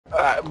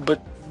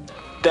but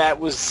that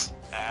was...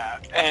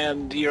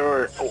 and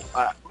your...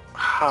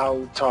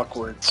 how talk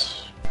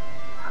words.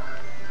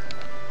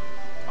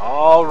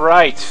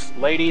 Alright,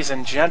 ladies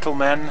and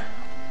gentlemen.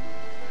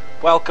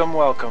 Welcome,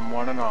 welcome,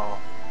 one and all.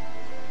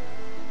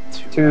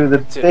 To the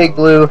Big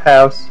Blue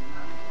House.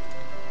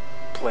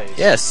 Plays.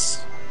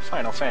 Yes.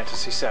 Final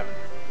Fantasy VII.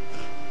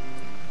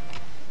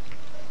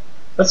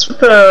 What's with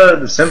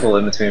the symbol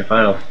in between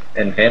Final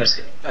and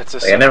Fantasy? That's a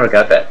like, I never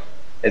got that.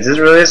 Is this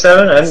really a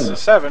 7? I It's didn't. a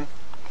 7.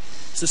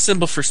 It's a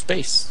symbol for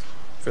space.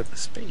 For the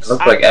space. It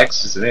looked like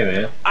X's to me,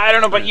 man. I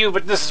don't know about you,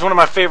 but this is one of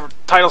my favorite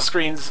title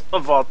screens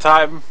of all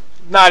time.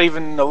 Not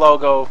even the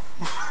logo.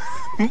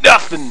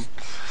 Nothing.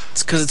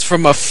 It's because it's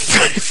from a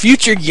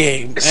future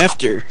game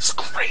after. It's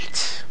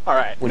great.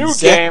 Alright, When new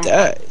Zack game.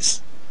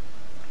 dies.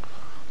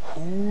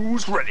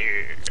 Who's ready?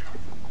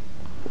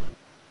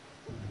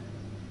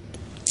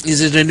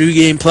 Is it a new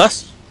game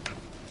plus?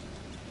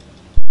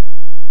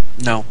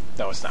 No.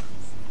 No, it's not.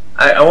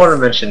 I want to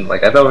mention,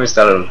 like, I've always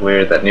thought it was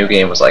weird that New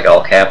Game was like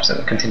all caps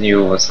and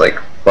Continue was like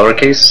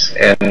lowercase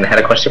and had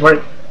a question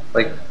mark.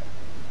 Like,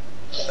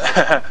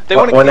 They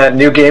want when that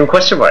New Game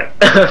question mark?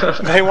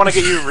 They want to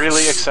get you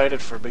really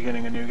excited for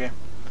beginning a new game.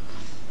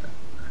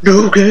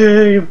 New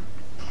Game!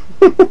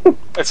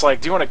 It's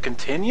like, do you want to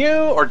continue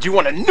or do you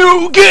want a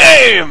new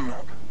game?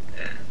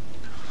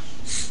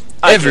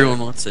 Everyone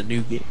wants a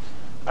new game.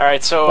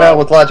 Alright, so... Well,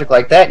 with logic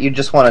like that, you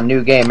just want a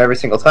new game every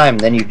single time, and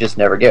then you just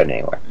never get it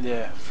anywhere.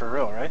 yeah, for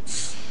real, right?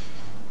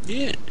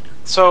 Yeah.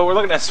 So we're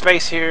looking at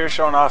space here,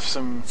 showing off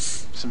some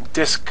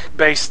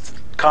disc-based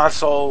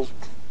console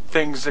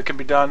things that can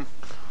be done.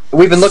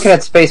 We've been looking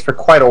at space for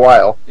quite a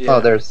while. Yeah.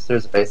 Oh, there's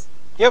space.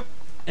 Yep.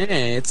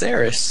 Hey, it's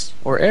Eris.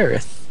 Or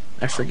Aerith.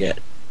 I forget.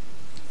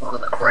 Oh,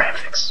 the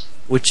graphics.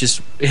 Which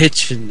is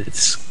itching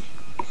this.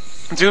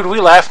 Dude, we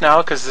laugh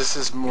now because this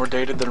is more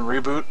dated than a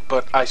reboot,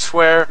 but I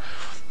swear,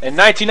 in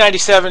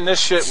 1997, this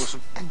shit was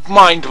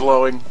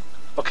mind-blowing.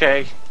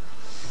 Okay?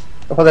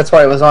 Well, that's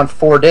why it was on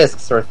 4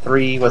 discs, or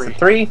 3. Was it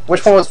 3?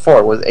 Which one was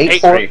 4? Was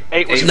 8 4?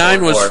 8 was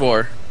 9 was 4.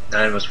 4.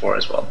 9 was 4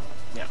 as well.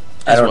 Yeah.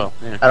 As I don't, well.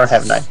 Yeah. I don't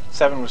have 9.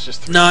 7 was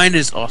just 3. 9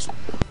 is awesome.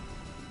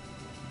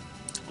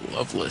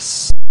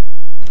 Loveless.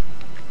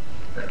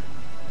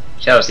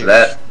 Shoutouts to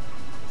that.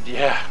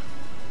 Yeah.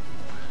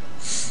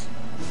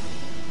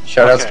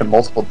 Shoutouts Okay. to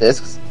multiple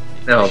discs.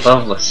 No,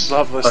 Loveless.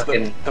 Loveless,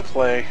 Fucking, the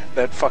play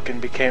that fucking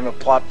became a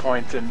plot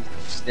point in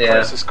Yeah.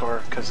 Crisis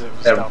Core because it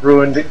was that dumb.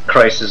 ruined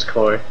Crisis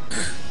Core.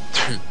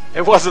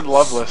 It wasn't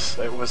Loveless.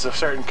 It was a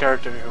certain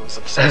character who was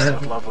obsessed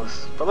with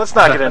Loveless. But let's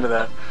not get into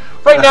that.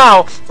 Right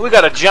now, we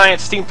got a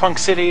giant steampunk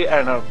city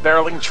and a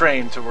barreling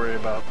train to worry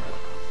about.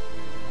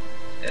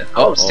 Yeah.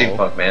 Oh,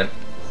 steampunk, man.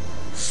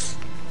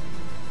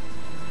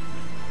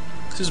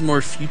 This is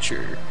more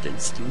future than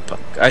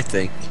steampunk, I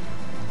think.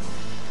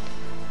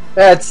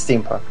 That's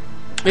steampunk.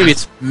 Maybe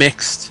it's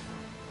mixed.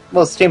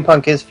 Well,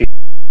 steampunk is future,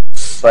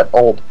 but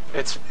old.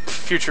 It's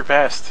future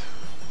past.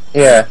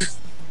 Yeah.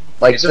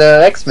 Like Is it?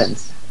 the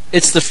X-Men's.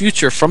 It's the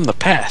future from the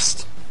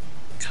past.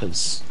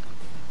 Because...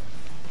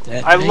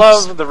 I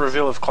love the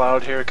reveal of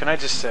Cloud here. Can I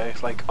just say,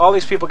 like, all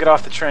these people get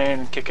off the train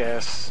and kick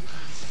ass,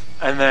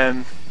 and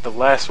then the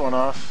last one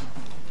off,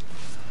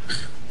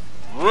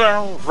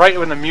 right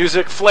when the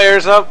music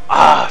flares up.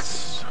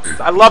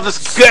 I love this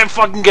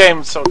fucking game.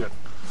 It's so good.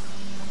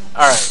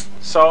 Alright,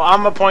 so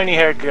I'm a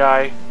pointy-haired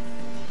guy.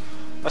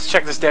 Let's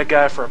check this dead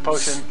guy for a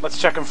potion. Let's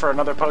check him for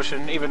another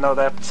potion, even though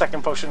that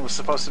second potion was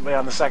supposed to be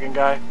on the second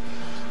guy.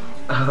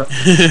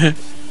 It's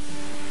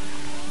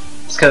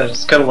kind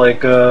of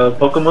like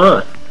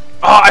Pokemon.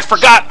 Oh, I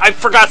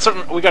forgot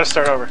something. We gotta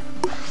start over.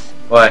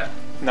 What?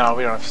 No,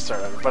 we don't have to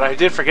start over. But I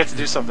did forget to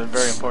do something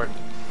very important.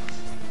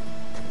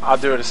 I'll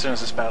do it as soon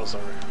as this battle's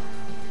over.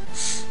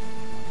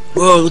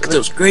 Whoa, look at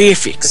those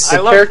graphics. The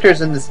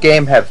characters in this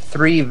game have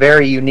 3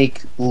 very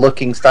unique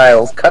looking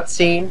styles: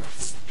 cutscene,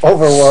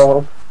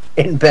 overworld,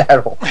 in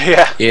battle.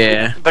 Yeah.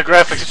 Yeah. The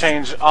graphics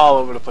change all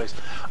over the place.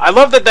 I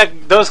love that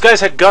those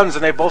guys had guns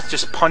and they both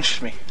just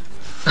punched me.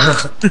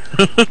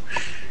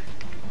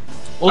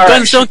 Well, All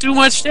guns right. don't do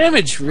much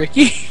damage,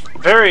 Ricky.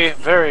 Very,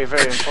 very,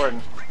 very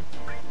important.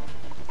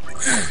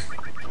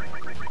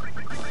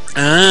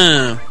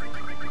 Ah.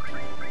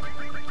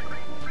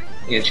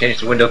 You can change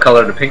the window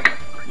color to pink.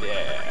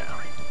 Yeah.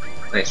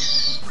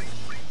 Nice.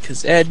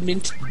 Because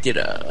Admint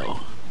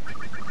Ditto.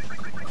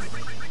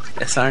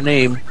 That's our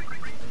name.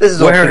 This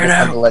is Wear what it people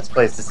come out. to Let's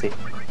Plays to see.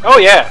 Oh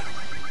yeah.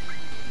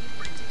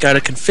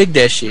 Gotta config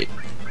that shit.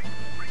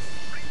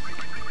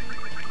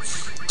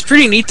 It's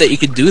pretty neat that you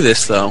could do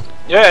this, though.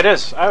 Yeah, it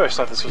is. I always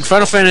thought this was In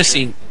Final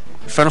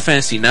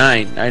Fantasy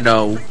 9, I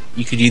know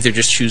you could either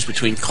just choose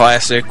between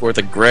classic or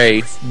the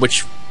gray,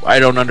 which I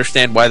don't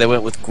understand why they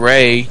went with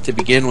gray to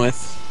begin with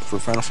for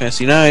Final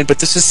Fantasy 9, but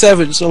this is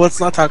 7, so let's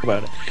not talk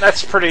about it.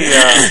 That's pretty.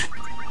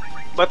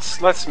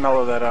 Let's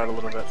mellow that out a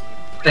little bit.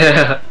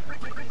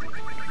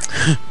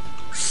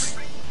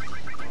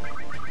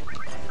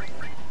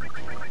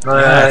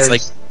 Yeah, it's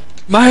like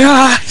my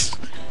eyes.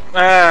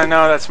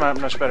 No, that's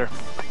much better.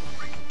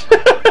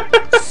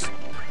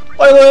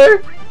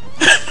 Spoiler!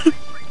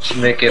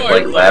 Should make it Oh,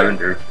 like I love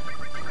lavender.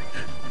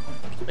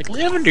 Like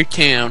Lavender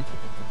Town.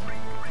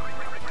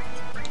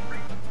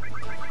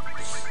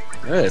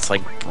 It's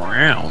like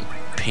brown,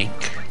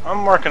 pink.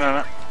 I'm working on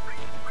it.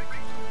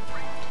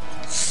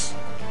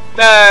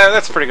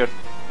 That's pretty good.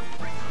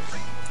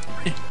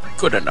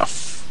 Good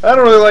enough. I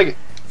don't really like it.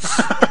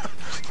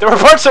 There were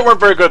parts that weren't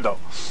very good, though.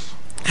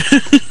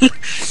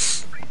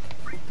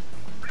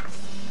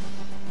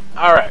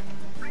 Alright.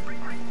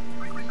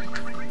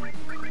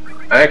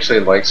 I actually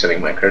like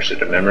setting my cursor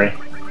to memory.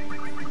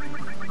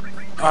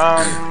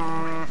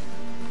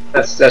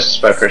 That's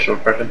just my personal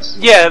preference.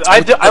 Yeah,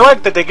 I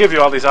like that they give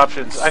you all these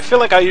options. I feel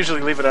like I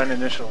usually leave it on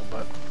initial,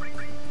 but...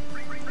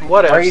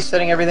 What Why are you else?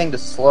 setting everything to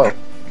slow?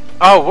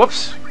 Oh,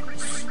 whoops.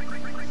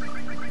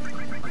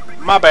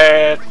 My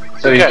bad.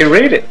 So you Okay. can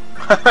read it.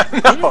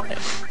 No. Alright.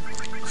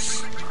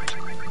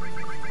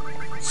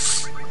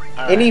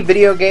 Any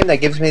video game that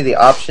gives me the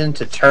option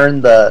to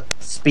turn the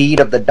speed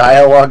of the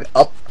dialogue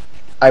up,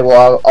 I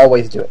will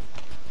always do it.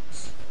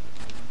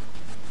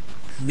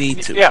 Me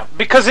too. Yeah,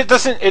 because it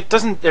doesn't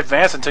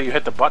advance until you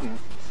hit the button.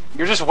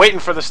 You're just waiting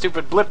for the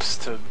stupid blips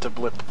to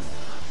blip.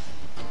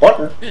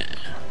 What?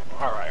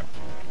 Alright.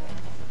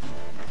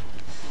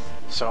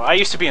 So I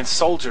used to be in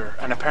Soldier,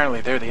 and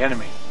apparently they're the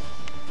enemy.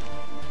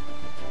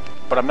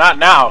 But I'm not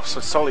now, so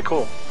it's totally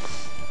cool.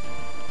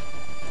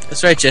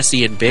 That's right,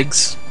 Jesse and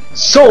Biggs.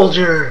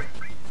 Soldier!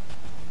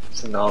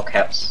 It's in all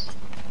caps.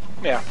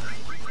 Yeah.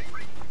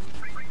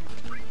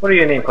 What do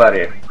you name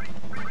Claudia?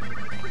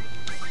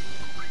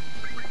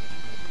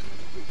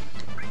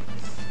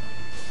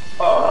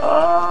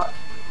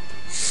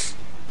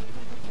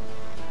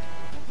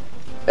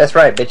 That's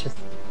right, bitches.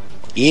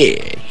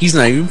 Yeah, he's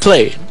not even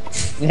playing.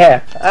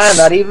 Yeah, I'm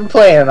not even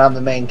playing. I'm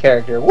the main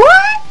character.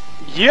 What?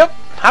 Yep.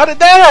 How did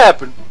that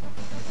happen?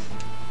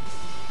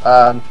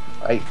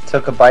 I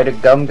took a bite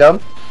of gum gum.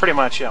 Pretty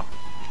much, yeah.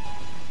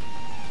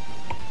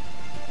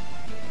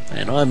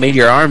 I know, I made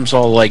your arms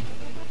all, like,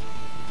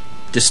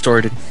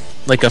 distorted.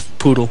 Like a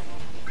poodle.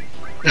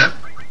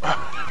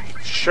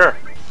 Sure.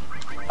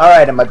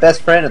 Alright, and my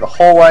best friend in the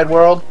whole wide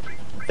world,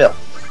 Phil.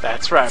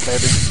 That's right,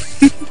 baby.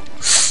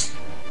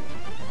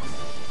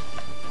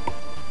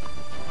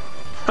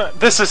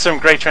 This is some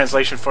great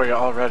translation for you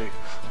already.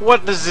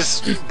 What does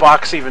this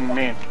box even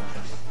mean?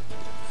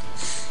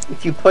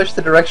 If you push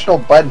the directional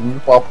button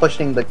while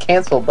pushing the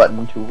cancel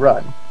button to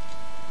run.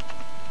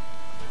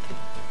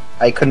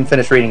 I couldn't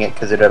finish reading it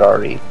because it had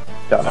already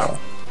done it.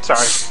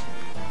 Sorry.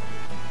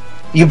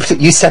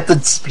 You set the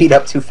speed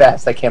up too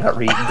fast. I cannot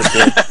read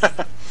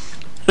the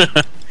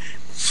bit.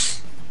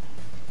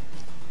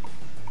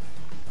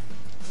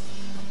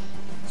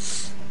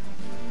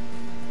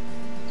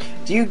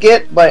 Do you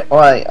get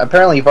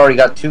apparently you've already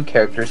got 2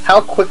 characters. How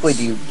quickly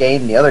do you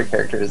gain the other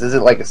characters? Is it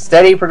like a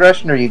steady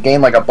progression, or you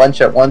gain like a bunch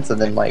at once and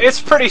then like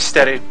It's pretty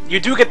steady. You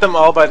do get them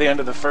all by the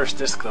end of the first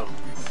disc, though.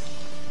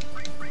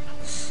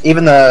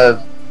 even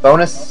the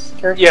bonus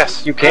characters?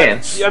 Yes. You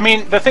can. I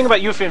mean, the thing about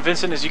Yuffie and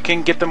Vincent is you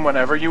can get them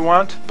whenever you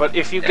want, but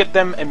if you get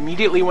them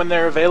immediately when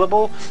they're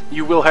available,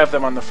 you will have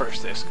them on the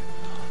first disc.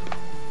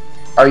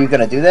 Are you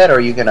gonna do that, or are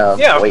you gonna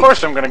Yeah, of wait?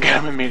 course I'm gonna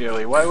get them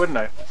immediately. Why wouldn't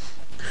I?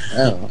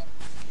 Oh.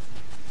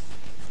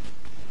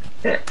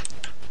 Yeah.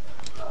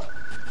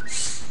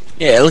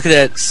 Yeah, look at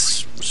that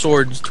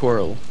sword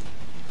twirl.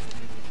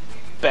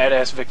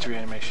 Badass victory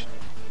animation.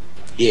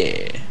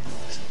 Yeah.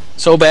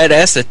 So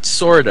badass that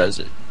Sora does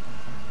it.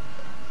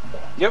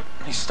 Yep,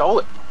 he stole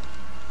it.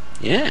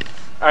 Yeah.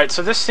 Alright,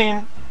 so this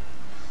scene,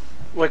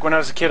 like when I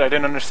was a kid, I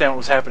didn't understand what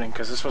was happening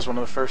because this was one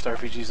of the first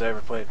RPGs I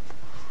ever played.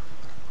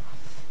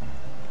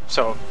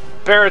 So,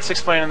 Barrett's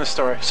explaining the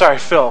story. Sorry,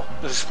 Phil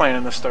is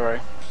explaining the story.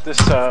 This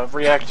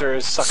reactor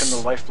is sucking the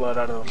lifeblood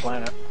out of the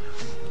planet.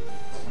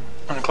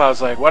 And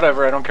Cloud's like,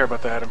 whatever, I don't care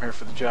about that, I'm here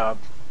for the job.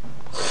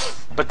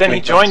 But then he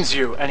joins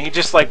you, and he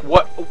just like,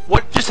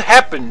 what just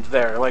happened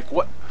there? Like,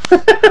 what?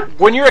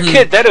 When you're a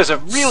kid, that is a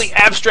really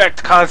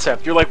abstract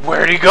concept. You're like,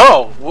 where'd he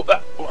go?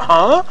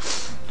 Huh?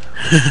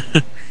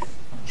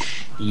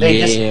 They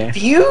Yeah. just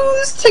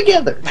fuse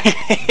together.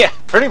 Yeah,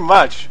 pretty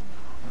much.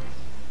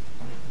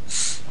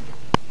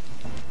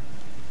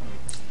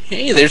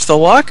 Hey, there's the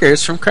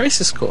lockers from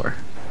Crisis Core.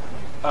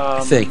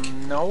 I think.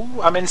 No,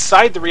 I'm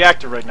inside the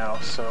reactor right now,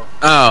 so...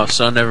 Oh,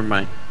 so never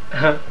mind.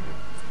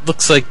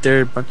 Looks like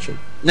they're a bunch of...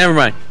 Never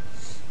mind.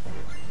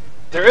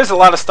 There is a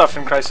lot of stuff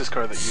in Crisis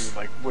Core that you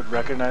like would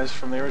recognize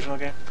from the original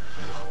game,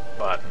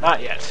 but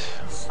not yet.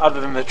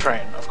 Other than the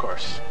train, of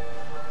course.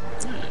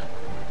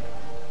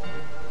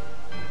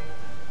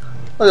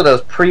 Look at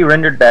those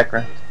pre-rendered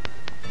backgrounds.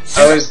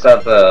 I always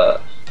thought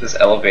this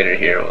elevator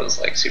here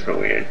was like super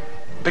weird.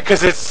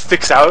 Because it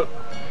sticks out.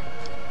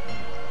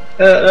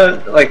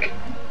 Like,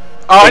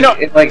 Oh, I know.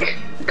 It like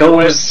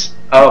goes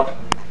up,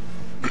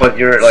 but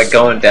you're like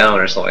going down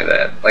or something like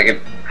that.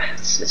 Like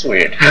it's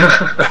weird.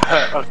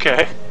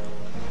 Okay.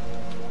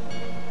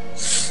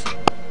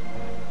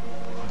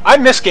 I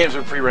miss games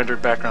with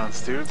pre-rendered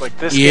backgrounds, dude. Like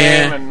this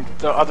game and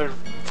the other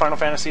Final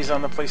Fantasies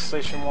on the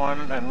PlayStation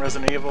 1 and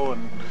Resident Evil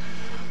and,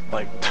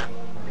 like,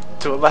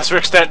 to a lesser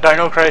extent,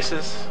 Dino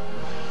Crisis.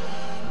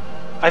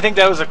 I think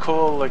that was a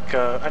cool, like,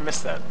 I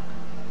missed that.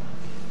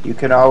 You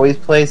can always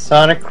play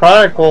Sonic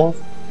Chronicles.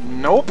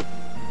 Nope.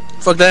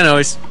 Fuck that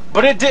noise.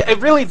 But it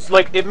really,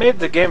 like, it made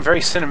the game very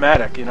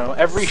cinematic, you know?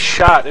 Every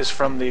shot is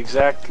from the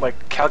exact,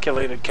 like,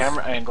 calculated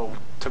camera angle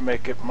to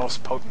make it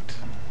most potent.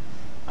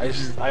 I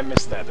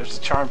missed that. There's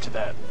a charm to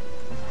that.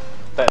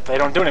 That they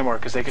don't do anymore,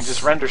 because they can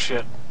just render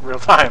shit real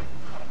time.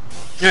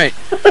 Right.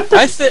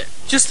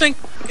 Just think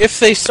if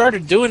they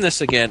started doing this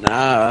again,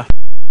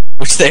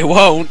 which they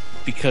won't,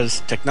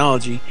 because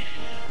technology,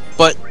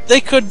 but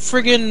they could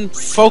friggin'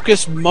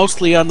 focus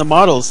mostly on the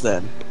models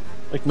then.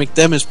 Like, make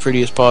them as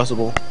pretty as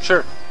possible.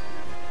 Sure.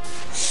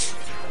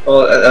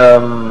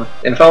 Well,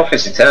 in Final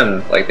Fantasy X,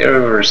 like,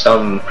 there were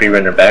some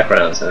pre-rendered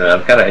backgrounds, and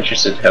I'm kind of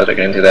interested how they're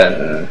going to do that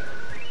in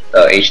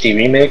HD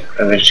remake.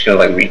 Are they just going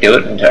to, like, redo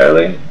it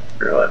entirely?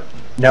 Or what?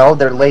 No,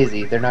 they're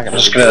lazy. They're not They're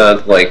gonna. just going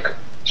to, like,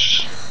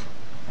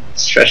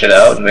 stretch it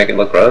out and make it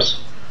look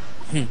gross?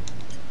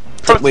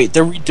 Wait,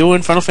 they're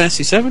redoing Final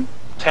Fantasy VII?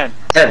 10.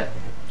 10.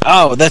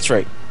 Oh, that's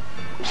right.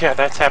 Yeah,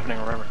 that's happening,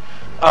 remember.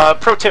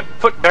 Pro tip,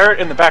 put Barrett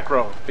in the back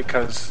row,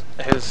 because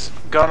his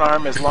gun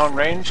arm is long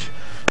range,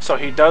 so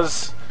he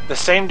does the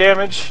same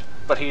damage,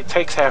 but he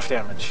takes half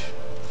damage.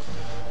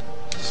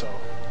 So,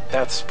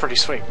 that's pretty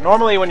sweet.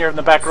 Normally, when you're in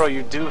the back row,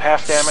 you do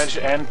half damage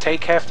and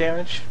take half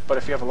damage, but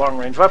if you have a long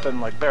range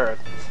weapon like Barrett,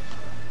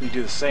 you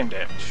do the same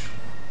damage.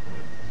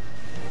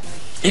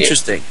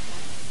 Interesting.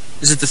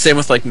 Is it the same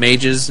with, like,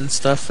 mages and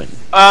stuff? And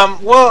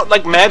Well,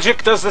 like,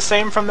 Magic does the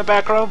same from the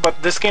back row,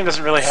 but this game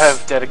doesn't really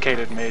have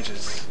dedicated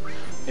mages.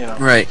 You know,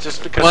 right.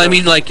 Just because. Well, I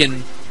mean, like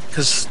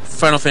because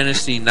Final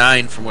Fantasy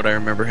IX, from what I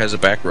remember, has a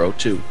back row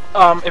too.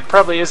 It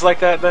probably is like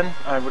that then,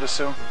 I would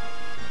assume.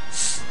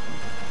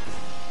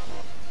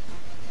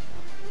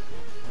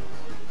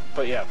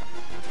 But yeah,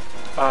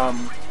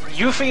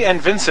 Yuffie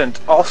and Vincent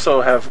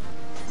also have.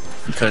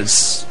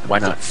 Because why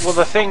not? Well,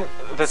 the thing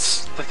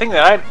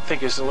that I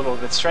think is a little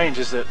bit strange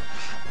is that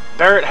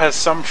Barrett has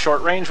some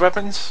short range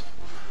weapons,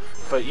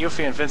 but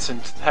Yuffie and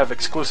Vincent have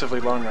exclusively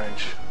long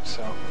range.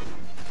 So.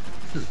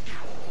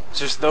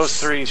 Just those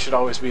three should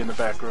always be in the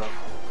back row.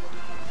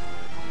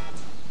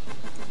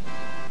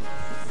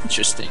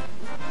 Interesting.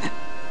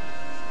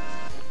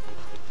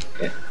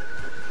 Okay.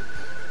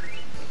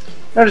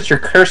 Notice your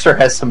cursor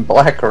has some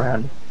black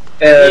around it.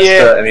 Yeah, that's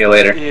Yeah. the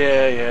emulator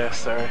Yeah,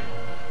 sorry.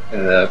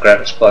 and the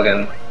graphics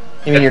plugin.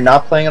 You mean you're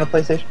not playing on a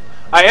PlayStation?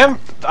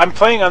 I'm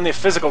playing on the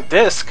physical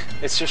disc.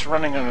 It's just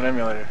running on an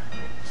emulator.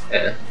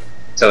 Yeah.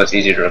 So it's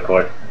easy to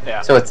record.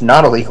 Yeah. So it's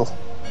not illegal.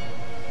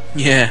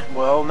 Yeah.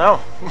 Well,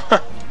 no.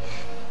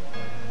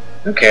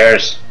 Who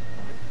cares?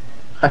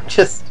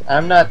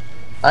 I'm not.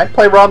 I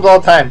play ROMs all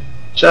the time.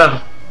 Shut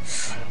up.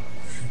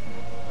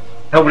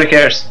 Nobody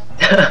cares.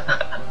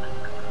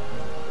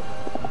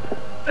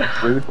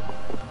 Rude.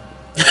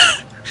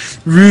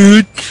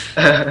 Rude.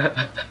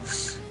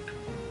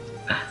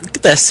 Look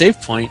at that save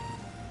point.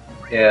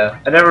 Yeah,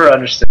 I never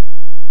understood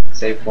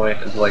save point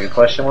as like a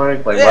question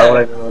mark. Like, Yeah. why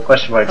would I do a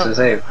question mark to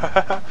save?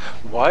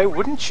 Why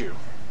wouldn't you?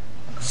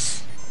 I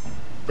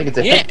think it's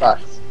a Yeah.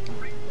 hitbox.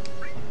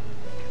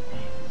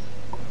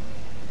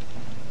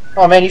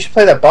 Oh man, you should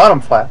play that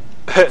bottom flat.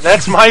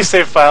 That's my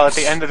save file at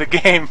the end of the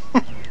game.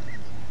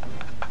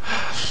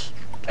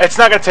 It's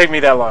not gonna take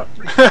me that long.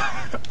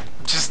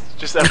 just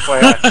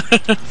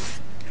FYI.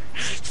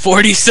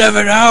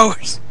 47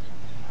 hours.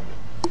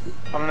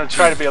 I'm gonna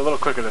try to be a little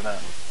quicker than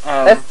that.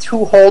 That's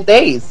 2 whole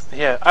days.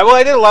 Yeah.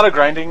 I did a lot of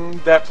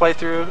grinding that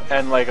playthrough,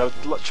 and like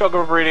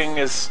chocobo breeding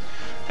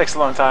takes a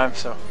long time,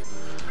 so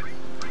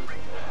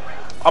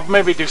I'll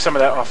maybe do some of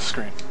that off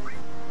screen.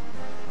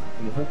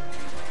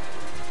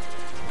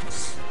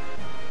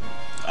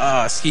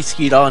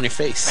 Skeet all in your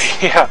face.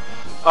 Yeah.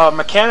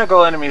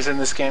 Mechanical enemies in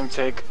this game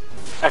take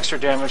extra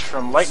damage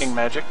from lightning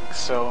magic,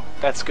 so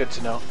that's good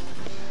to know.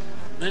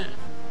 Yeah.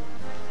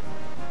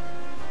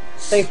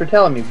 Thanks for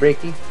telling me,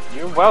 Breaky.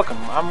 You're welcome.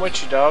 I'm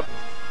with you, dog.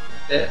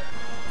 Yeah.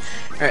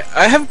 Alright,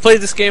 I haven't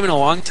played this game in a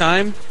long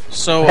time,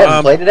 so I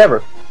haven't played it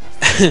ever.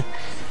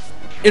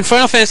 in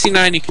Final Fantasy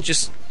IX you could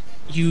just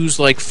use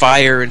like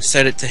fire and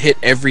set it to hit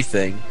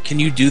everything. Can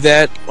you do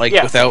that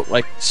Yeah. without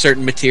like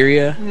certain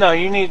materia? No,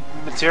 you need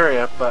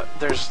materia, but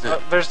there's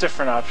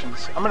different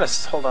options. I'm gonna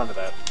hold on to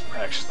that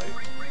actually.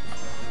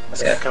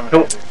 That's Yeah. gonna come in Cool.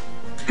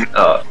 handy.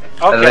 Oh,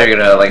 Okay. and they're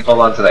gonna like hold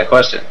on to that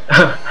question.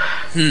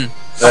 Hmm.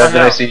 Then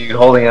no. I see you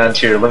holding on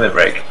to your limit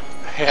break.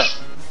 Yeah.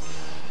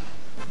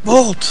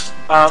 Bolt!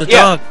 The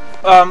Yeah.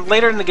 dog.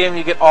 Later in the game,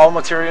 you get all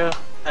materia,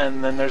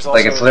 and then there's also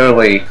Like, it's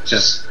literally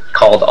just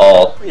called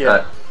all.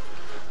 Yeah.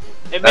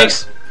 It Not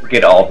makes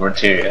get all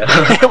material.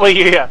 well,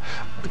 yeah.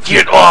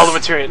 Get all the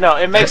materia. No,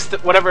 it makes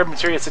whatever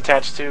materia it's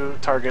attached to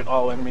target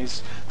all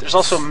enemies. There's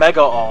also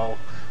Mega All,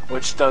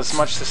 which does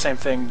much the same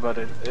thing, but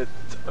it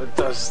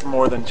does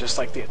more than just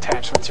like the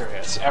attached materia.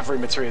 It's every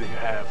materia that you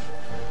have.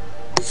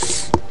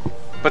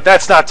 But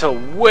that's not till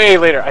way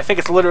later. I think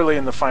it's literally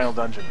in the final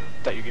dungeon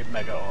that you get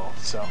Mega All.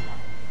 So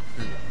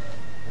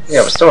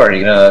Yeah, restore. Are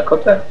you gonna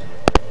equip that?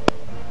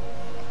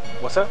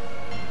 what's that?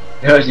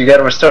 You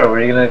gotta restore.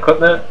 Were you gonna equip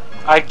that?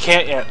 I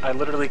can't yet. I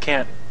literally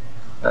can't.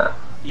 Ah.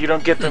 you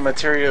don't get the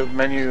materia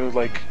menu,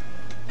 like,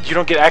 you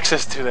don't get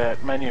access to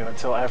that menu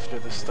until after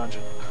this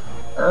dungeon.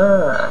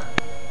 Ah.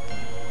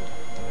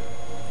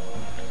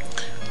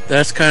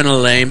 That's kind of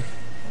lame.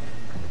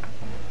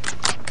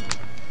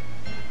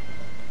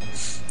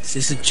 This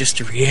isn't just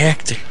a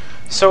reactor.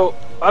 So,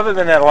 other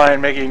than that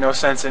line making no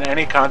sense in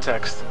any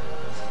context,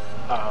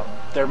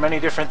 there are many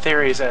different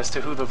theories as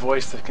to who the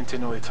voice that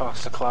continually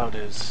talks to Cloud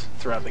is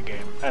throughout the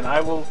game. And I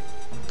will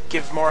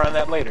give more on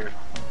that later,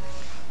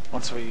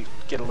 once we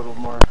get a little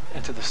more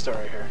into the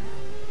story here.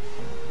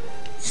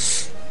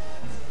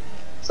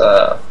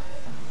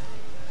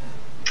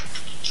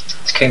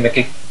 It's King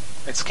Mickey.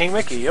 It's King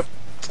Mickey, yep.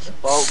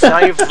 Well, now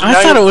you've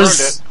I thought it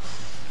was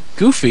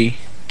Goofy.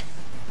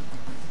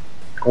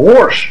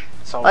 Gorsh.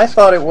 I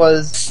thought it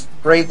was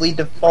Bravely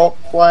Default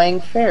Flying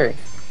Fairy.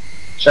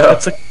 Shut up.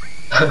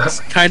 It's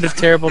a kind of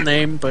terrible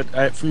name, but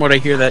from what I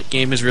hear, that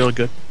game is really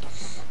good.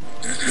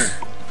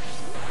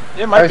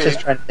 It I might was be. just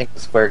trying to think of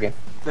the Square game.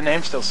 The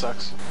name still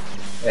sucks.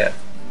 Yeah.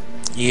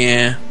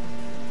 Yeah.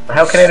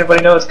 How can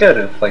anybody know it's good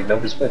if like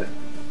nobody's played it?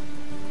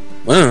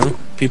 Well,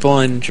 people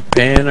in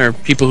Japan or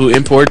people who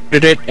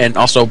imported it and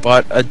also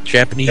bought a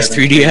Japanese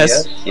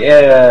 3DS.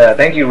 Yeah.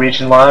 Thank you,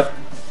 Region Lock.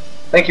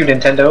 Thank you,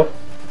 Nintendo.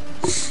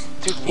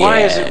 Dude, why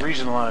is Yeah. it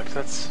region locked?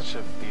 That's such a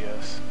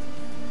BS.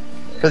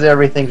 Because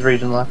everything's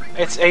region locked.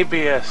 It's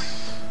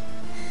ABS.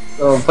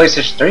 Oh,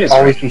 PlayStation 3 is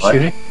Always be Region Lock.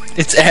 shooting.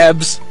 It's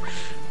abs.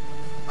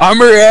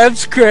 Armor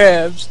abs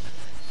crabs.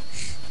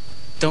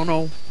 Don't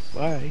know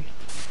why.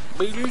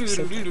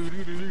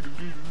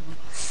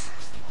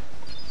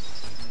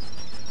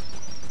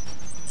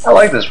 I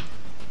like this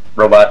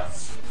robot.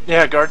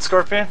 Yeah, Guard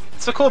Scorpion.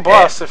 It's a cool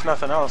boss, if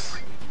nothing else.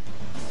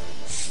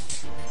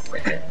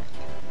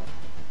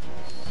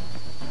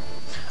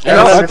 I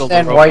don't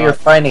understand why you're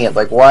fighting it.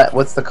 Like,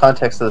 what's the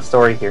context of the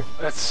story here?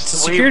 It's a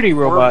security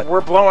robot.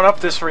 We're blowing up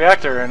this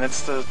reactor, and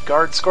it's the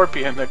Guard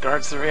Scorpion that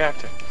guards the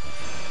reactor.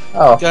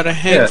 Oh, Gotta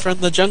hang from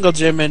the jungle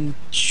gym and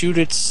shoot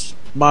its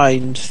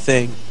mind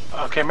thing.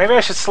 Okay, maybe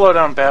I should slow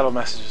down battle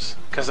messages,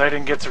 because I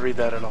didn't get to read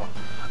that at all.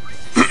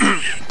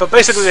 But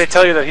basically they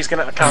tell you that he's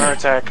going to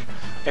counterattack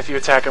if you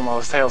attack him while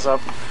his tail's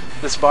up.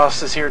 This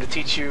boss is here to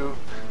teach you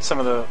some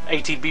of the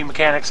ATB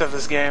mechanics of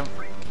this game.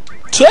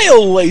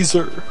 Tail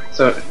laser!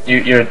 So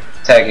you're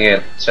tagging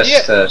it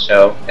just to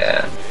show?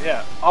 Yeah.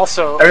 Yeah.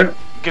 Also, Are- it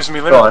gives me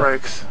Go limit on.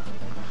 breaks.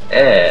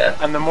 Yeah.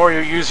 And the more you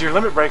use your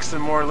limit breaks, the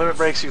more limit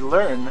breaks you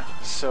learn.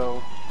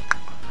 So,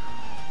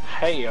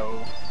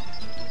 hey-yo.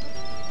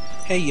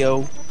 Hey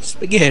yo,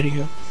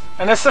 spaghetti.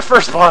 And that's the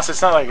first boss.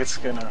 It's not like it's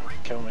gonna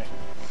kill me.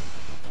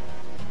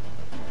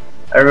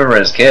 I remember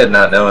as a kid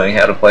not knowing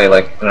how to play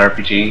like an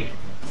RPG.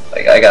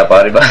 Like I got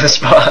bodied by this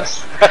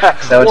boss.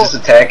 So I was just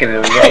attacking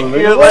him.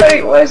 You're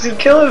Why is he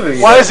killing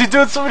me? Why is he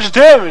doing so much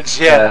damage?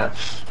 Yeah.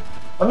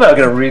 I'm not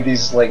gonna read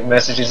these like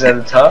messages at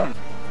the top.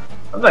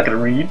 I'm not gonna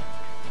read.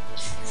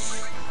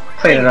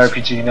 Playing an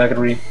RPG, not gonna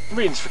read.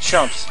 Reading's for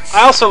chumps.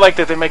 I also like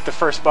that they make the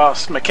first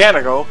boss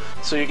mechanical,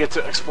 so you get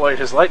to exploit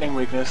his lightning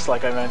weakness,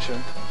 like I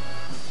mentioned.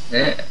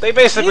 Yeah. They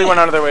basically went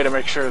out of their way to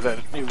make sure that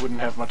you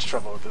wouldn't have much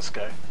trouble with this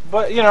guy.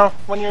 But, you know,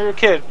 when you're a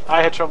kid,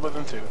 I had trouble with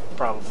him too,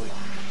 probably.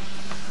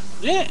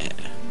 Yeah.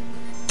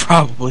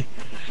 Probably.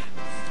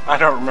 I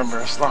don't remember,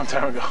 it's a long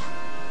time ago.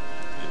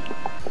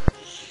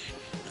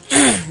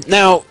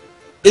 Now,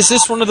 is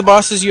this one of the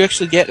bosses you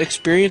actually get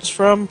experience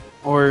from?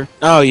 Or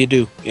oh, you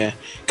do, yeah.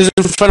 Because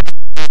in front of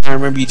I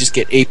remember you just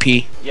get AP.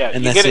 Yeah,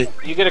 and you that's get it.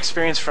 You get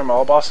experience from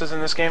all bosses in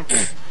this game.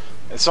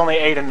 It's only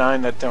 8 and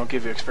 9 that don't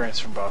give you experience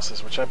from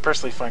bosses, which I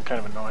personally find kind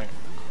of annoying.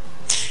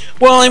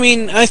 Well, I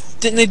mean,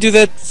 didn't they do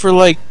that for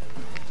like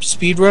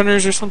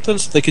speedrunners or something,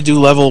 so they could do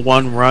level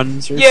 1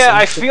 runs? Or Yeah,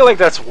 I something? feel like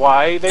that's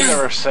why. They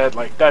never said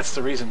like that's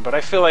the reason, but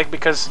I feel like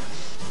because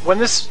when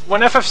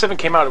FF7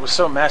 came out, it was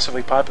so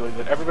massively popular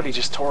that everybody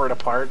just tore it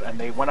apart, and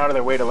they went out of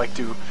their way to like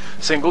do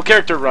single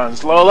character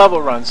runs, low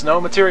level runs, no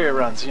materia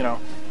runs, you know.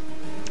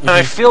 And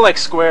I feel like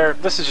Square,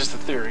 this is just a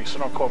theory, so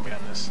don't quote me on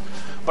this,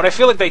 but I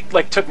feel like they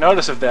like took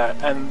notice of that,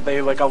 and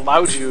they like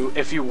allowed you,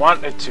 if you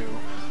wanted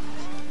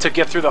to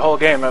get through the whole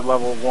game at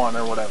level 1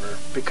 or whatever,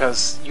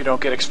 because you don't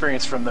get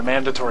experience from the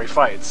mandatory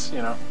fights,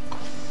 you know.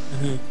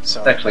 So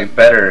It's actually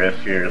better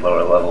if you're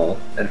lower level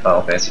in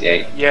Final Fantasy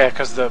VIII. yeah,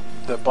 because the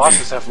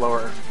bosses have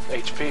lower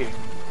HP.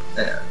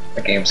 Yeah,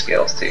 the game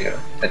scales too.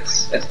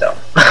 It's dumb.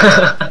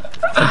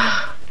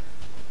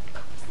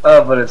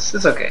 But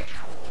it's okay.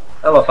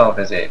 I love Final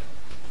Fantasy VIII.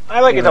 I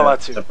like it a lot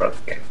It's too. a broken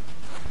game.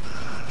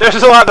 There's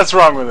a lot that's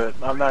wrong with it.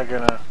 I'm not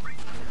gonna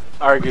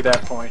argue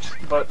that point,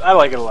 but I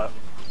like it a lot.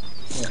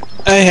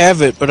 I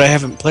have it, but I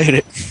haven't played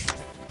it.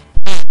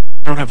 I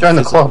don't have Join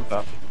a the physical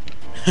club.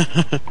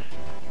 copy.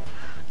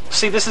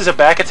 See, this is a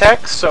back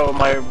attack, so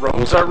my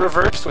rows are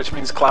reversed, which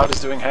means Cloud is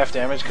doing half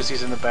damage because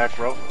he's in the back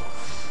row.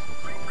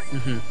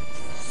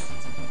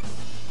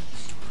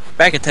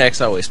 Back attacks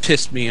always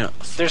pissed me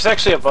off. There's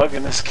actually a bug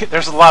in this.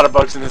 There's a lot of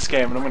bugs in this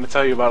game, and I'm going to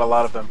tell you about a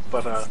lot of them.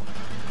 But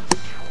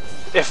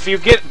if you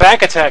get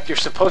back attacked, you're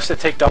supposed to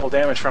take double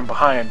damage from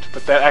behind,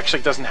 but that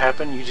actually doesn't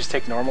happen. You just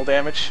take normal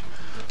damage.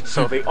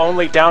 So the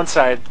only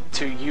downside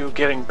to you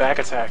getting back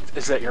attacked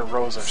is that your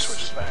rows are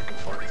switched back and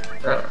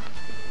forth.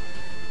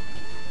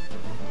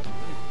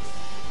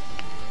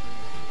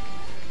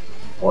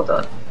 Well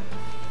done.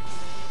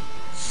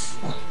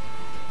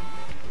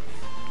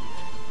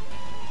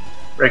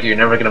 Ricky, you're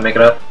never gonna make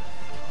it up?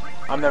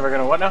 I'm never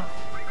gonna what now?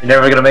 You're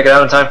never gonna make it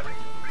out in time?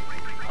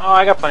 Oh,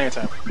 I got plenty of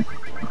time.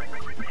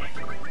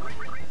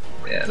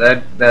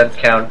 Yeah, that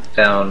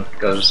countdown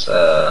goes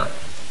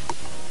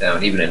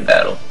down even in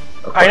battle.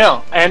 I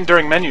know, and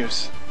during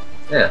menus.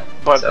 Yeah.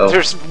 But so.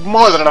 there's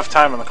more than enough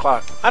time on the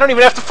clock. I don't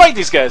even have to fight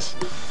these guys.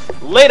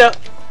 Later.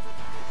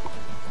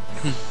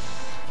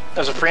 That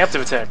was a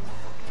preemptive attack.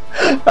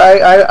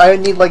 I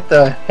need like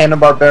the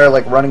Hanna-Barbera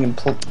like running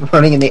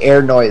in the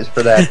air noise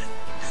for that.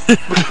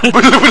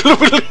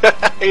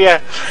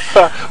 Yeah,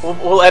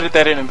 we'll edit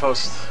that in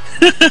post.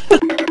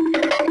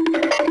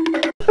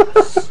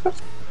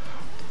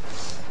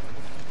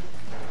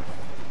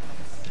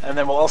 And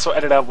then we'll also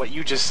edit out what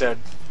you just said.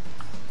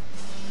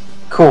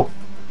 Cool.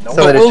 Nope.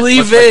 So that We'll it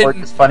just leave looks like it. work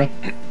is funny.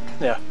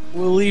 Yeah.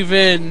 We'll leave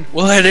in.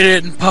 We'll edit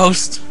it in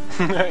post.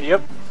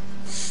 Yep.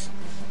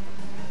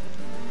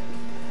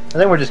 I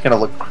think we're just gonna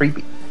look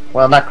creepy.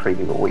 Well, not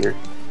creepy, but weird.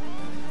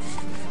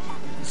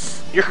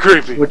 You're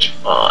creepy. Which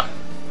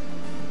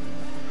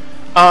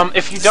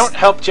If you don't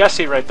help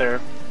Jessie right there,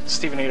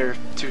 Stephen Eater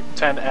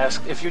 210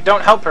 asked, if you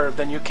don't help her,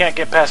 then you can't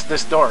get past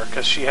this door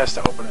because she has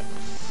to open it.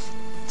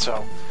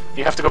 So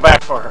you have to go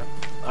back for her.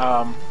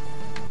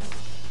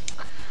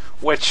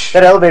 Which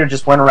That elevator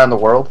just went around the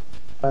world,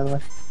 by the way.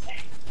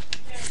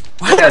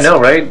 Yeah, I know,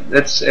 right?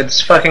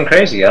 It's fucking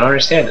crazy. I don't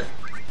understand it.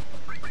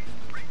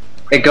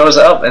 It goes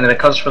up and then it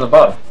comes from the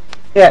bottom.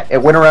 Yeah, it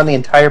went around the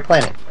entire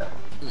planet.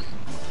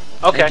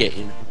 I okay. get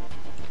you.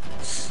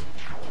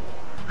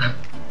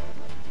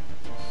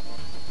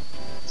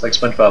 It's like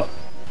SpongeBob.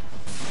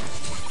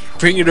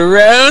 Bring it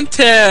around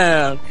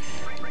town.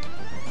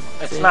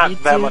 It's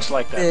not that much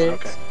like that,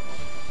 but okay.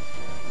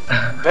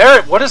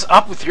 Barrett, what is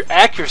up with your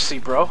accuracy,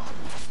 bro?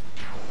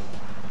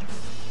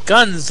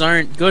 Guns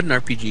aren't good in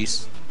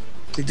RPGs.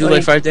 They do Well,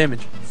 like 5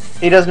 damage.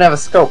 He doesn't have a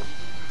scope.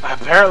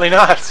 Apparently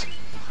not.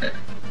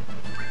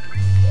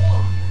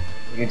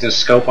 You can just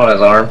scope on his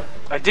arm.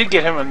 I did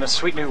get him a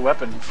sweet new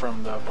weapon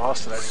from the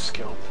boss that I just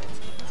killed.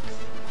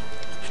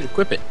 Should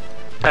equip it.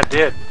 I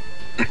did.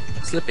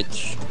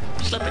 Slippage.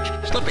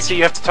 See,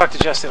 you have to talk to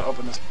Jesse to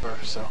open this door,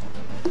 so...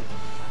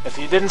 If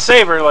you didn't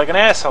save her like an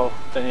asshole,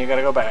 then you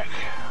gotta go back.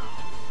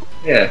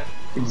 Yeah,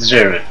 you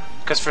deserve it.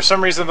 Because for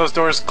some reason those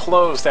doors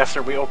closed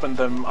after we opened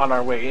them on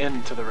our way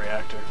into the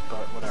reactor,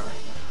 but whatever.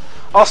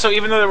 Also,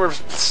 even though there were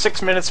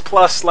 6 minutes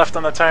plus left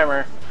on the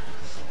timer,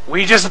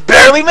 we just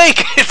barely make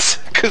it!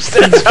 Because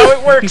that's how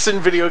it works in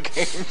video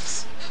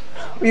games.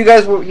 You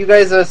guys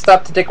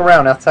stopped to dick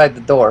around outside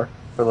the door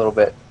for a little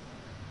bit.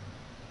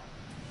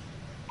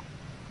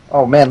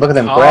 Oh man, look at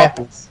them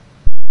graphics.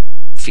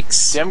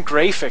 Fix. Them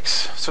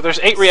graphics. So there's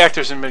 8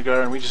 reactors in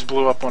Midgar, and we just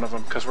blew up one of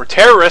them because we're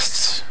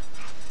terrorists.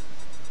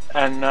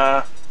 And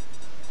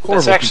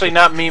it's actually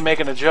not me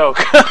making a joke.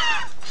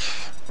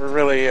 We're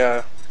really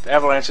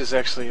Avalanche is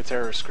actually a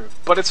terrorist group,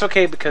 but it's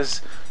okay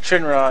because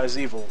Shinra is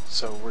evil,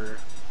 so we're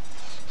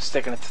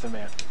sticking it to the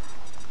man.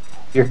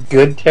 You're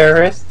good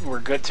terrorist?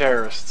 We're good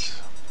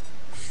terrorists.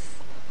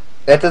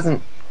 That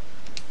doesn't...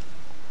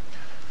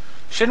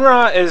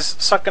 Shinra is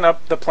sucking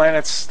up the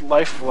planet's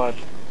lifeblood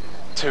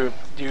to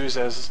use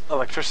as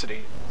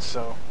electricity,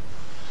 so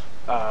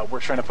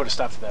we're trying to put a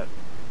stop to that.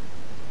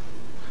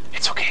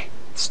 It's okay.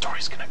 The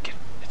story's gonna get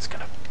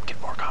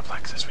more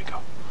complex as we go.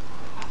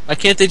 Why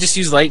can't they just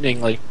use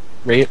lightning like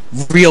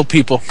real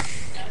people?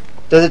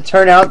 Does it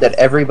turn out that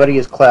everybody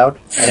is Cloud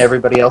and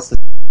everybody else is...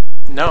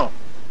 No.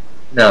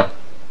 No.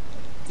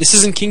 This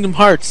isn't Kingdom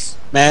Hearts,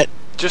 Matt.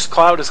 Just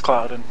Cloud is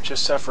Cloud, and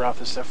just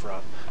Sephiroth is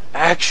Sephiroth.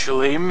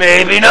 Actually,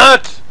 maybe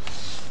not!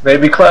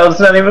 Maybe Cloud's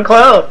not even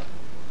Cloud.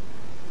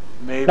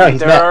 Maybe No,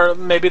 he's not.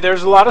 Maybe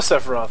there's a lot of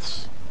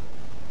Sephiroths.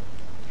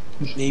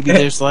 Maybe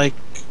there's like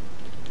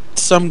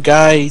some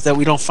guy that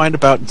we don't find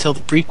about until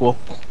the prequel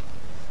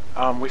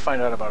We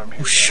find out about him who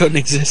here. shouldn't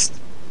exist.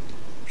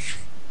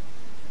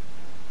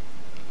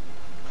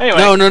 Anyway.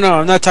 No,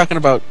 I'm not talking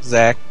about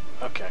Zack.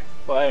 Okay.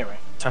 Well, anyway.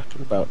 I'm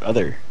talking about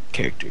other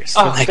characters.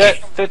 Oh,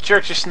 Like- that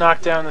jerk just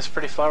knocked down this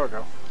pretty flower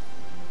girl.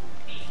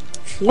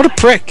 what a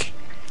prick!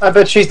 I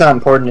bet she's not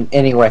important in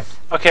any way.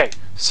 Okay,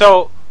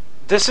 so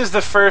this is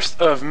the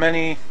first of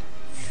many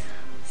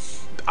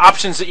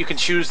options that you can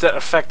choose that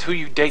affect who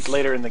you date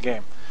later in the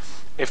game.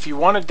 If you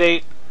want to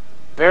date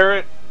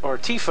Barrett or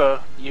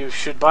Tifa, you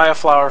should buy a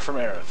flower from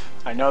Aerith.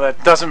 I know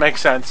that doesn't make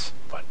sense,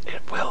 but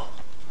it will.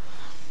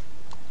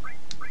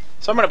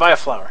 So I'm going to buy a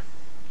flower,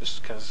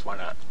 just because why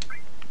not?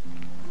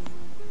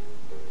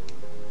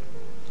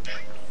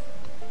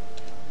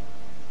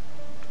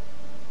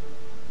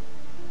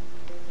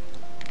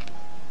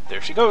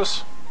 There she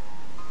goes.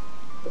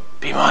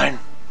 Be mine.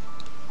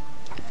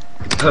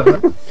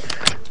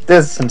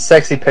 There's some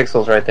sexy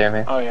pixels right there,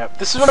 man. Oh yeah,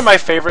 this is one of my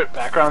favorite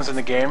backgrounds in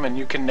the game, and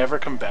you can never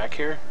come back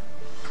here.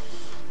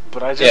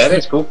 But I just Yeah,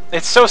 that's cool.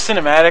 it's so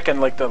cinematic, and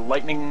like the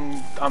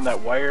lightning on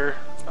that wire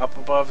up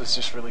above is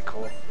just really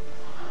cool.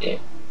 Yeah.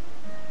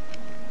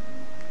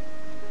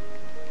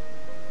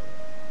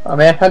 Oh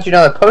man, how'd you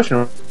know that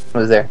potion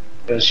was there?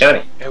 It was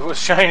shiny. It was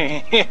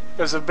shiny. It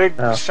was a big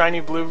Oh. shiny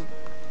blue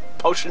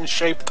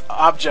potion-shaped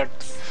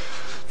object.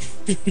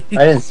 I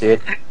didn't see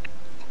it.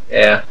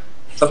 Yeah.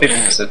 Some people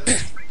miss it.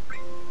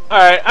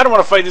 Alright, I don't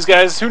want to fight these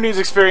guys. Who needs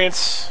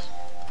experience?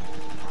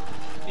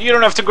 You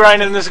don't have to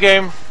grind in this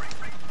game.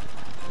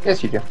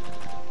 Yes, you do.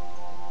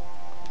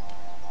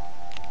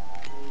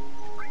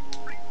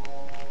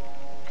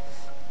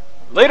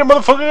 Later,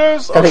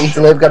 motherfuckers! Gotta eat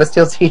to live, gotta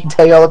steal seed,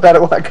 tell you all about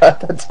it when I got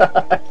the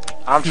time.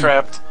 I'm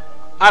trapped.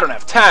 I don't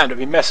have time to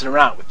be messing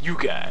around with you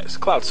guys.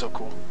 Cloud's so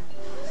cool.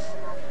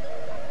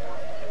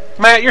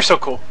 Matt, you're so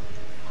cool.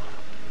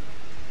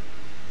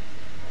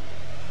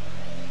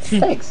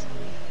 Thanks.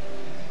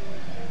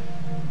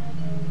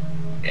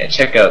 Yeah,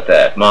 check out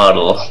that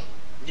model.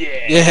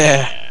 Yeah.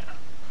 Yeah.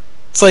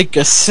 It's like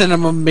a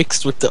cinema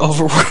mixed with the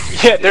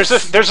overworld. Yeah, there's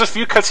a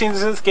few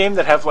cutscenes in this game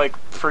that have like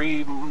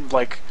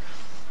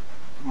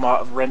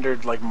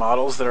rendered like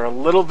models that are a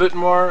little bit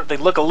more. They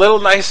look a little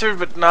nicer,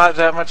 but not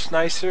that much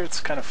nicer. It's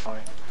kind of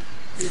funny.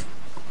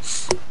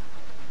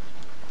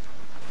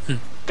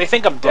 They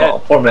think I'm dead. Oh,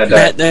 poor man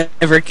died. That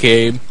never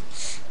came.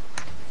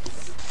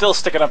 Phil's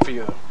sticking up for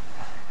you though.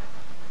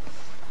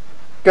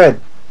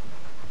 Good.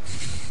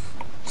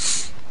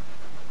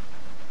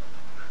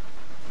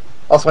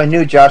 Also, I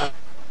knew Josh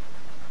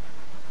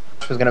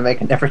was gonna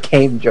make a never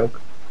came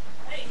joke.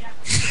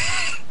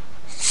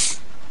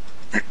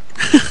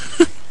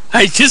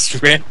 I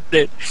just read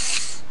it.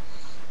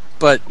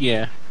 But,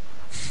 yeah.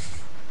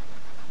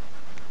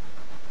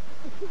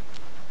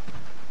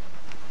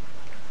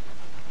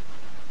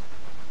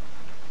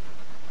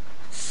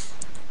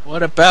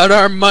 What about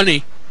our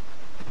money?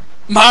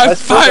 My I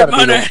still fight gotta be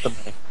money! rich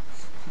with the money.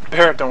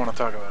 Barrett don't want to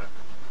talk about it.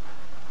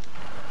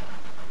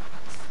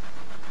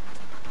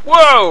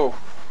 Whoa!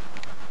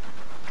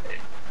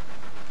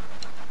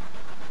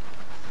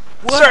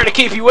 What? Sorry to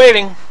keep you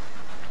waiting.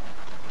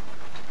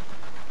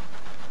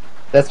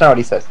 That's not what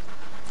he says.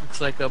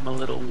 Looks like I'm a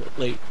little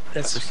late.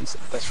 That's what she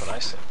said. That's what I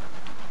said.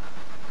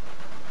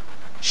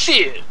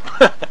 Shit!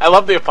 I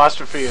love the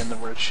apostrophe in the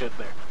word shit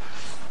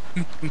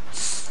there.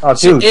 Oh,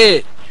 dude.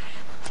 It.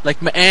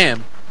 Like my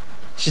am.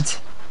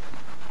 Shit.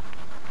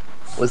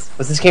 Was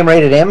this game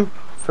rated M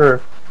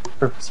for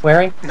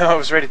swearing? No, it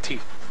was rated T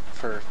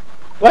for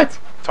What?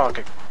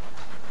 talking.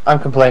 I'm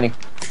complaining.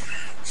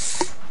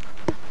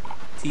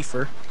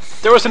 Tifer.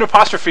 There was an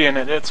apostrophe in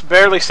it. It's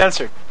barely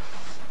censored.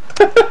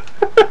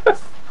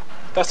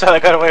 That's how they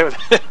got away with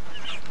it.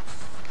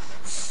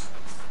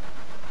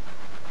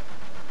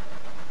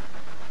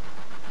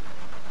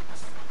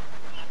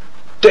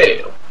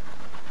 Damn.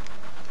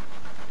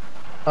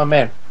 Oh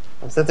man,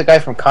 was that the guy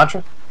from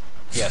Contra?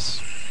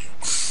 Yes.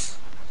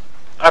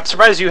 I'm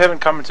surprised you haven't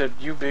commented,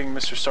 you being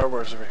Mr. Star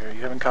Wars over here,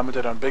 you haven't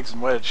commented on Biggs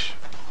and Wedge.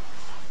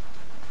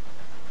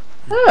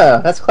 Ah,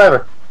 that's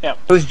clever. Yeah.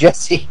 Who's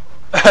Jesse?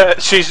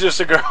 She's just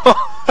a girl.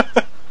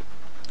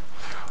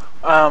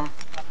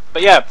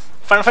 But yeah,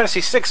 Final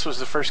Fantasy VI was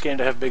the first game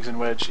to have Biggs and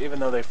Wedge, even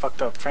though they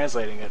fucked up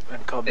translating it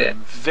and called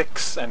them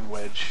Vix and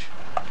Wedge.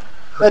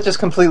 That just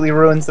completely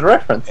ruins the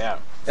reference. Yeah.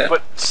 Yeah.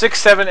 But 6,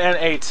 7, and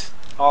 8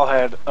 all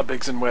had a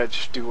Biggs and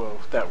Wedge duo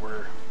that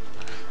were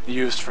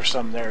used for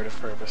some narrative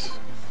purpose.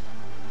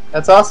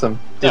 That's awesome.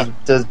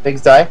 Does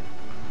Biggs die?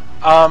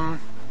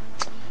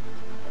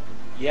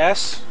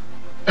 Yes,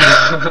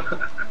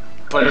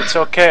 but it's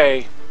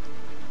okay,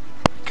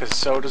 because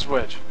so does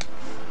Wedge.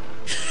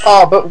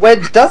 Oh, but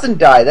Wedge doesn't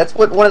die. That's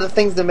one of the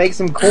things that makes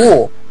him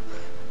cool.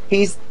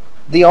 He's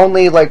the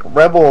only like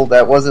rebel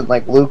that wasn't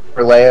like Luke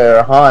or Leia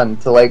or Han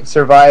to like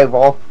survive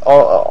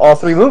all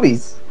three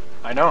movies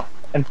I know.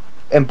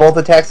 and both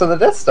attacks on the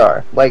Death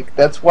Star. Like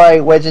that's why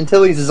Wedge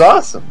Antilles is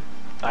awesome.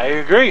 I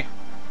agree.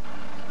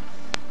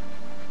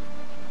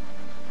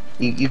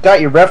 You got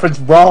your reference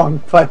wrong,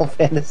 Final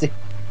Fantasy.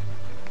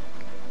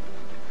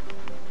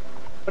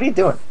 What are you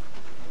doing?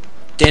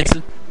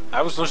 Dancing.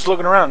 I was just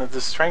looking around at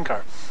this train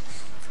car.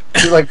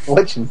 You're like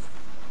glitching.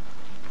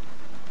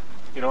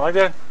 You don't like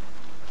that?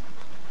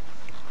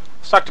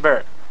 Let's talk to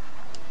Barrett.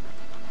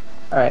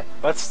 Alright.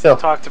 Let's Phil.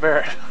 talk to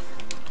Barrett.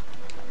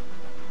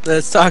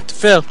 Let's talk to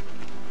Phil.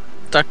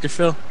 Dr.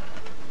 Phil.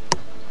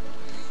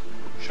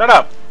 Shut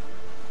up.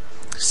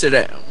 Sit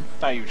down.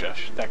 Not you,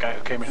 Josh. That guy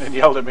who came in and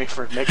yelled at me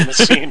for making a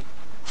scene.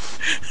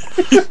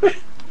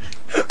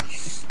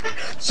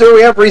 So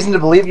we have reason to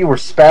believe you were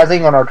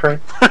spazzing on our train?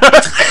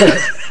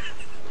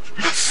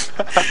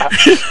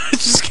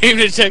 Just came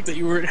to check that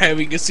you weren't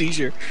having a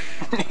seizure.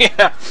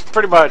 Yeah,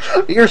 pretty much.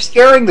 You're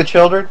scaring the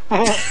children.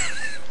 Alright,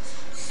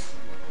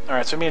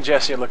 so me and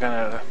Jesse are looking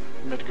at a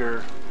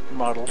Midgar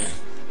model.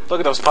 Look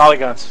at those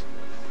polygons.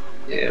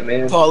 Yeah,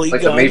 man. Polygons.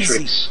 Like the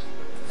Matrix.